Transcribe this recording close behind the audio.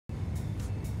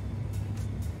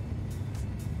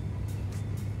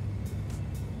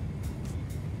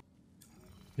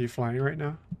Are you flying right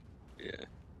now? Yeah.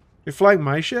 You're flying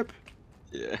my ship?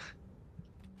 Yeah.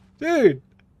 Dude!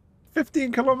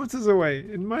 15 kilometers away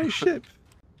in my ship.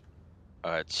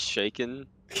 It's shaking.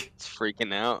 It's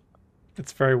freaking out.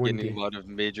 It's very Getting a windy. lot of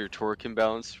major torque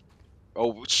imbalance.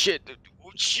 Oh shit!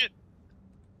 Oh shit!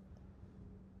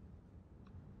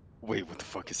 Wait, what the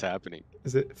fuck is happening?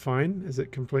 Is it fine? Is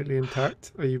it completely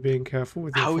intact? Are you being careful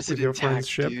with How is it your friend's intact,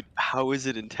 ship? dude? How is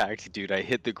it intact, dude? I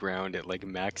hit the ground at like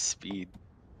max speed,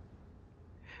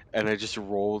 and I just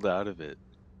rolled out of it.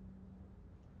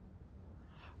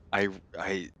 I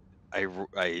I I ro-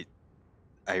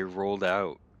 I rolled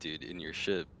out, dude, in your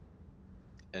ship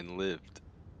and lived.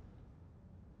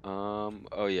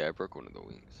 Oh yeah, I broke one of the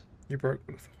wings. You broke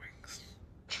one of the wings.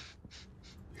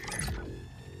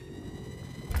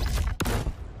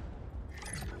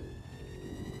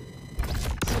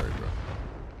 Sorry, bro.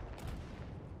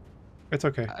 It's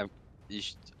okay. You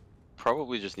should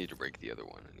probably just need to break the other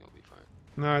one, and you'll be fine.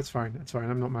 No, it's fine. It's fine.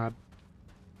 I'm not mad.